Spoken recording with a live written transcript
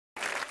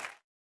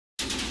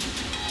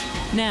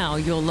Now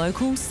your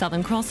local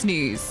Southern Cross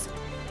news.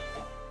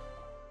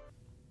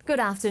 Good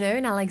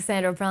afternoon,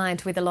 Alexandra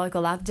Byrant with a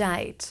local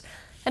update.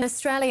 An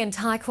Australian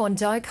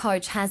Taekwondo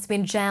coach has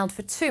been jailed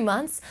for 2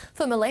 months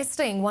for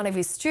molesting one of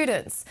his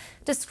students.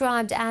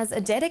 Described as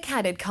a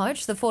dedicated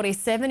coach, the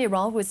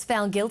 47-year-old was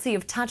found guilty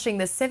of touching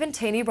the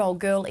 17-year-old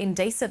girl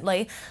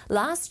indecently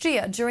last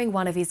year during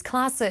one of his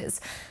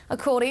classes.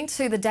 According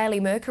to the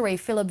Daily Mercury,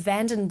 Philip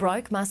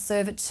Vandenbroek must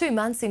serve 2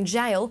 months in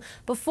jail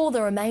before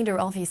the remainder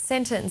of his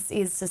sentence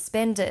is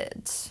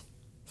suspended.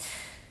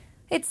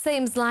 It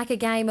seems like a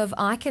game of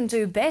I can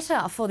do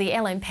better for the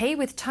LNP,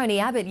 with Tony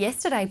Abbott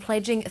yesterday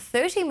pledging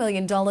 $30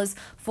 million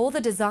for the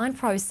design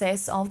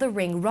process of the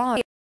ring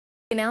road.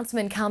 The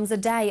announcement comes a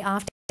day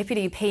after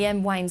Deputy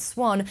PM Wayne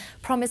Swan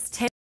promised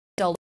 $10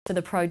 million for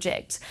the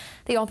project.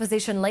 The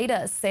opposition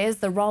leader says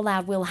the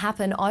rollout will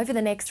happen over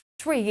the next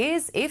 3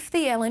 years if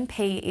the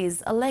LNP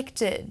is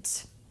elected.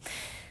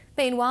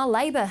 Meanwhile,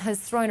 Labor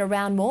has thrown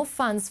around more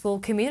funds for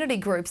community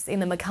groups in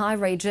the Mackay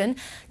region.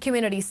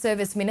 Community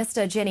Service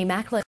Minister Jenny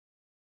Macklin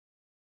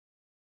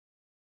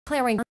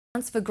declaring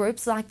funds for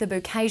groups like the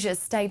Bukasia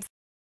State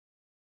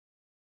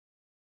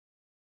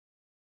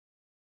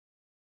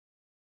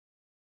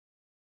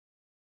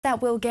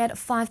that will get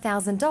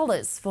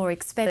 $5,000 for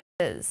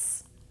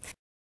expenses.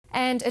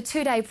 And a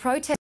 2-day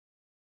protest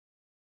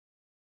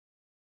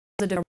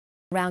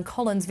around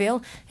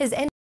Collinsville has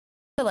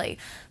ended.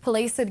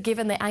 Police had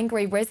given the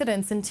angry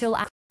residents until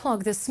 8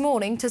 o'clock this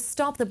morning to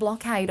stop the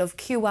blockade of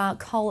QR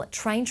Coal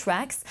train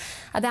tracks.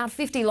 About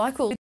 50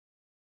 locals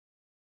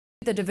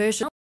the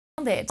diversion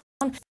there.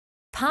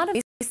 Part of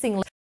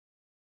missing,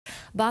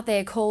 but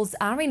their calls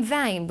are in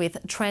vain, with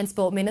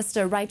Transport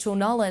Minister Rachel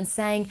Nolan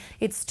saying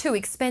it's too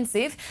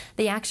expensive.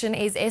 The action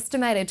is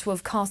estimated to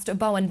have cost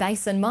Bowen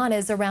Basin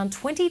miners around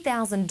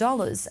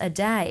 $20,000 a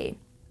day.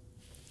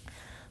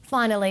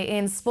 Finally,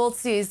 in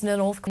sports news, the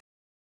North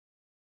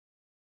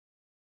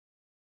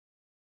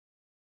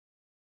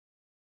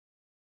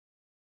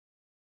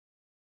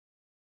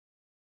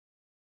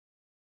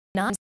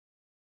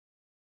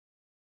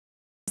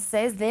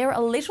says they're a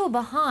little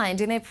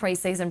behind in their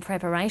pre-season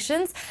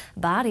preparations,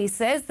 but he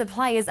says the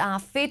players are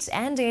fit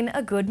and in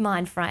a good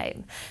mind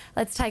frame.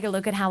 Let's take a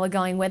look at how we're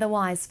going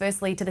weather-wise.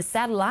 Firstly, to the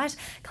satellite.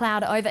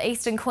 Cloud over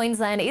eastern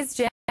Queensland is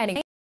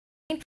generating.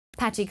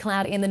 Patchy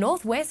cloud in the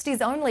northwest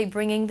is only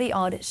bringing the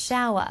odd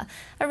shower.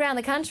 Around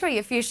the country,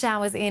 a few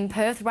showers in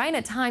Perth, rain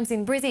at times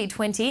in Brizzy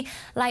 20,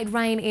 late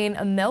rain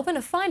in Melbourne,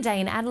 a fine day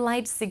in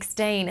Adelaide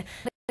 16.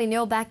 In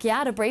your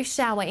backyard, a brief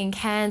shower in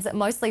Cairns,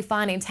 mostly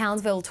fine in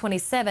Townsville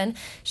 27.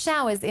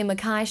 Showers in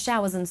Mackay,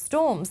 showers and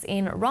storms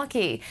in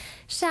Rocky.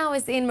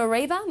 Showers in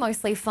Mareeba,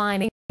 mostly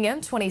fine in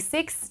Ingham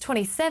 26,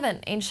 27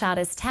 in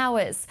Charters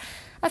Towers.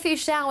 A few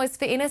showers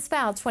for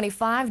Innisfail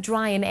 25,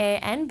 dry in Ayr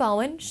and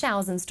Bowen,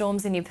 showers and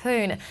storms in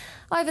Yeppoon.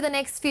 Over the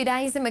next few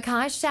days in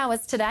Mackay,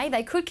 showers today.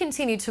 They could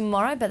continue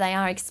tomorrow, but they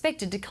are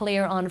expected to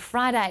clear on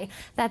Friday.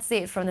 That's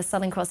it from the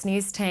Southern Cross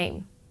News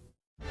team.